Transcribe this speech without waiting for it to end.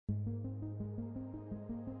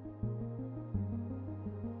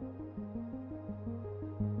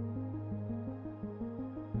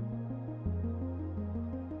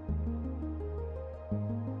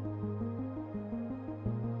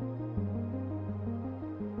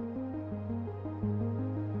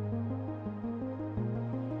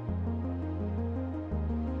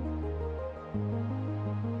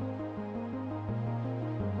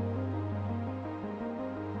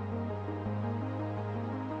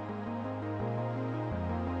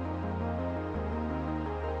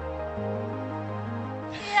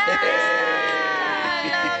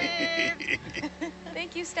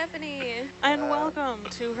Thank you, Stephanie. And welcome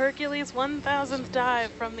to Hercules' 1000th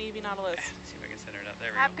dive from the EV Nautilus. Let's see if I can center it up.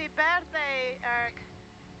 There we Happy birthday, Eric.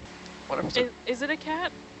 What if it's Is it a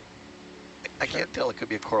cat? I can't tell. It could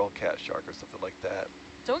be a coral cat shark or something like that.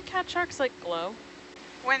 Don't cat sharks like glow?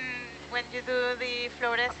 When you do the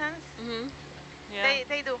fluorescence, Yeah.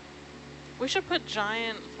 they do. We should put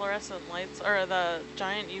giant fluorescent lights, or the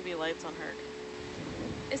giant UV lights on her.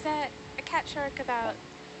 Is that a cat shark about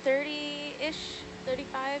 30-ish,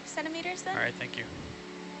 35 centimeters then? All right, thank you.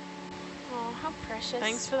 Oh, how precious.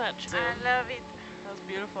 Thanks for that zoom. I love it. That was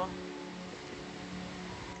beautiful.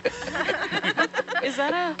 Is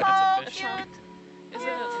that a... Oh, a fish. cute. Is it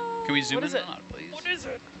a... Can we zoom What in is it? on it, please? What is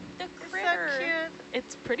it? The So critter. cute.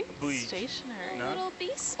 It's pretty Bleach. stationary. No. Little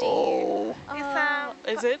beastie. Oh,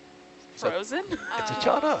 Is it So- frozen? it's a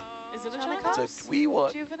chana. Is it a Chaunacops? Chaunacops? It's a wee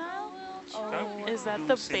one. Juvenile? Oh. Is that Do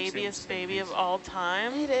the same, babiest same, baby please. of all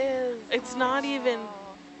time? It is. It's not even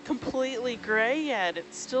completely gray yet.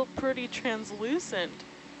 It's still pretty translucent.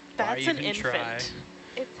 That's an even infant. try?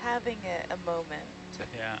 It's having a moment.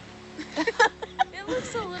 Yeah. It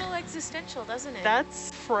looks a little existential, doesn't it?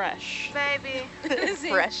 That's fresh. Baby.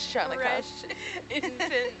 Fresh Chaunacops. Fresh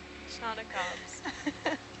infant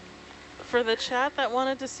Chaunacops. For the chat that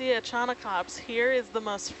wanted to see a Chaunacops, here is the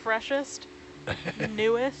most freshest,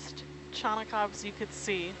 newest Chaunacops you could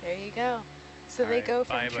see. There you go. So All they right, go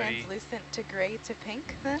from bye, buddy. translucent to gray to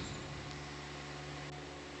pink then?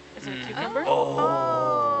 Is it a cucumber?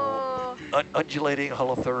 Oh, Undulating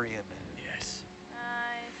Holothurian. Yes.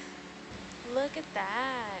 nice. Look at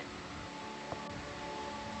that.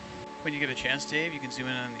 When you get a chance, Dave, you can zoom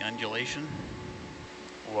in on the undulation.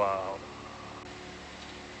 Wow.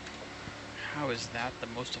 How is that the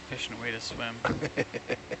most efficient way to swim?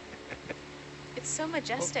 It's so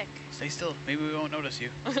majestic. Stay still. Maybe we won't notice you.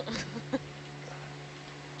 Let's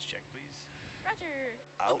check, please. Roger.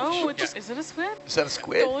 Ouch. Oh, it just, is it a squid? Is that a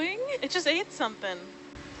squid? Doing? It just ate something.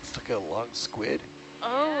 It's like a long squid.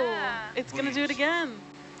 Oh, Yeah. it's gonna do it again.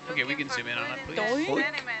 Okay, we Looking can for zoom in on food it, please. the Doing? What?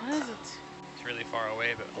 sediment. What is it? It's really far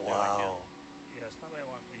away, but we'll Wow. Yes, now I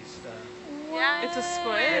want this. Yeah, It's a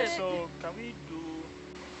Yeah, squid. so can we do?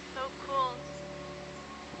 so cool.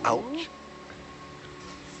 Ouch.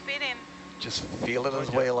 Spitting. Just feeling his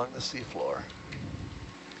way along the seafloor.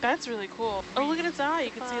 That's really cool. Oh, look at its eye. You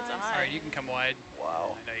can see its All eye. right, you can come wide.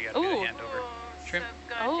 Wow. I know you got to get Ooh. a hand over. Oh, Shrimp.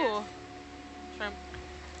 so Oh, gorgeous. shrimp.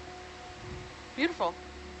 Beautiful.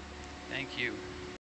 Thank you.